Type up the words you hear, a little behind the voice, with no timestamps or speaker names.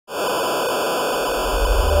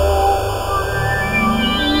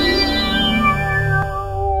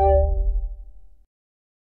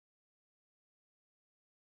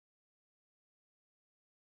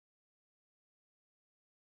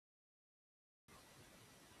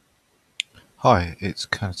Hi, it's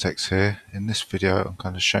Kernotex here. In this video I'm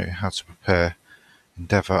going to show you how to prepare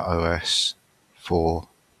EndeavourOS for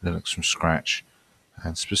Linux from scratch,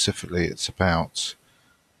 and specifically it's about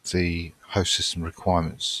the host system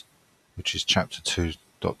requirements, which is chapter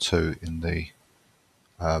 2.2 in the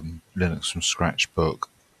Linux from scratch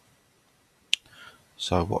book.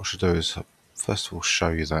 So what I should do is first of all show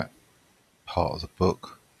you that part of the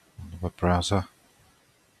book on the web browser.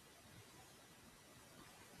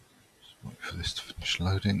 Just wait for this to finish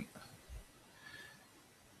loading.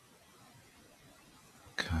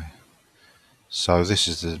 Okay. So this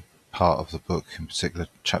is the part of the book, in particular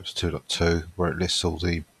chapter 2.2, where it lists all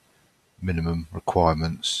the minimum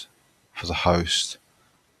requirements for the host,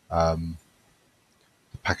 the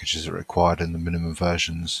packages that are required and the minimum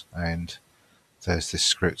versions, and there's this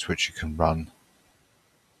script which you can run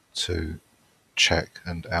to check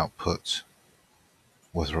and output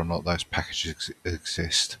whether or not those packages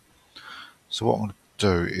exist. So what I'm going to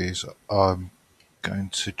do is I'm going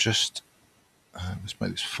to just, let's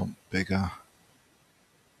make this font bigger.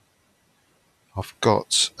 I've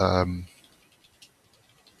got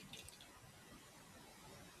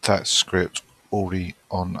that script already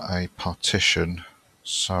on a partition,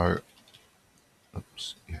 so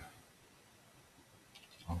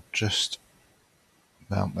I'll just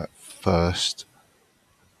mount that first.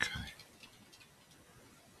 Okay.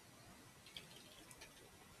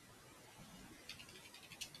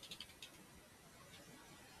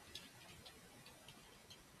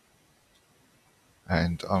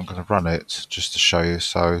 And I'm going to run it just to show you.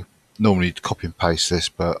 So normally you'd copy and paste this,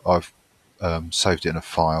 but I've saved it in a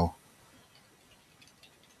file.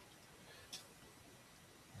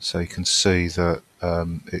 So you can see that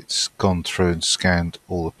it's gone through and scanned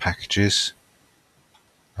all the packages.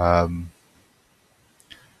 And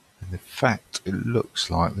in fact, it looks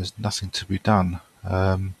like there's nothing to be done.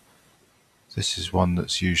 This is one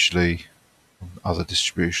that's usually on other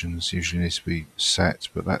distributions, usually needs to be set,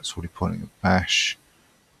 but that's already pointing at bash.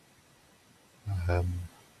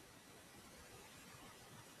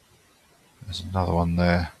 There's another one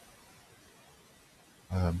there.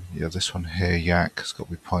 Yeah, this one here, Yak, has got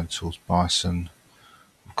to be pointing towards Bison.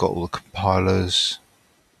 We've got all the compilers.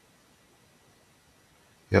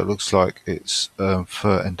 Yeah, it looks like it's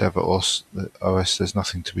for EndeavourOS there's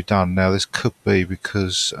nothing to be done. Now this could be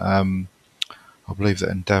because I believe that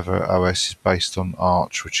EndeavourOS is based on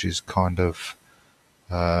Arch, which is kind of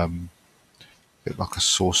a bit like a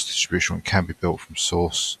source distribution. It can be built from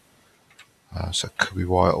source. So it could be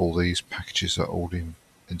why all these packages are already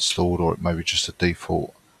installed, or it may be just a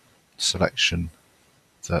default selection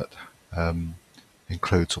that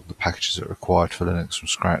includes all the packages that are required for Linux from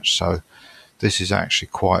scratch. So this is actually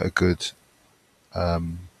quite a good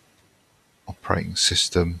operating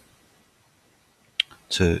system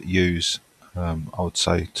to use, I would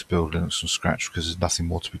say, to build Linux from scratch, because there's nothing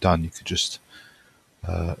more to be done. You could just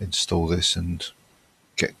install this and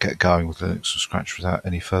get going with Linux from scratch without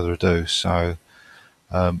any further ado. So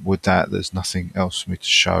with that, there's nothing else for me to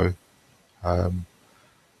show. Kind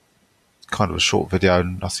of a short video,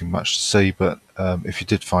 nothing much to see, but if you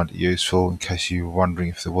did find it useful, in case you were wondering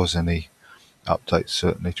if there was any updates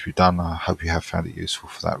that need to be done, I hope you have found it useful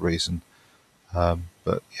for that reason.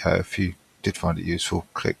 But yeah, if you did find it useful,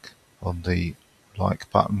 click on the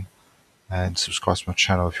like button and subscribe to my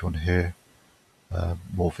channel if you want to hear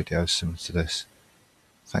more videos similar to this.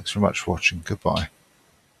 Thanks very much for watching. Goodbye.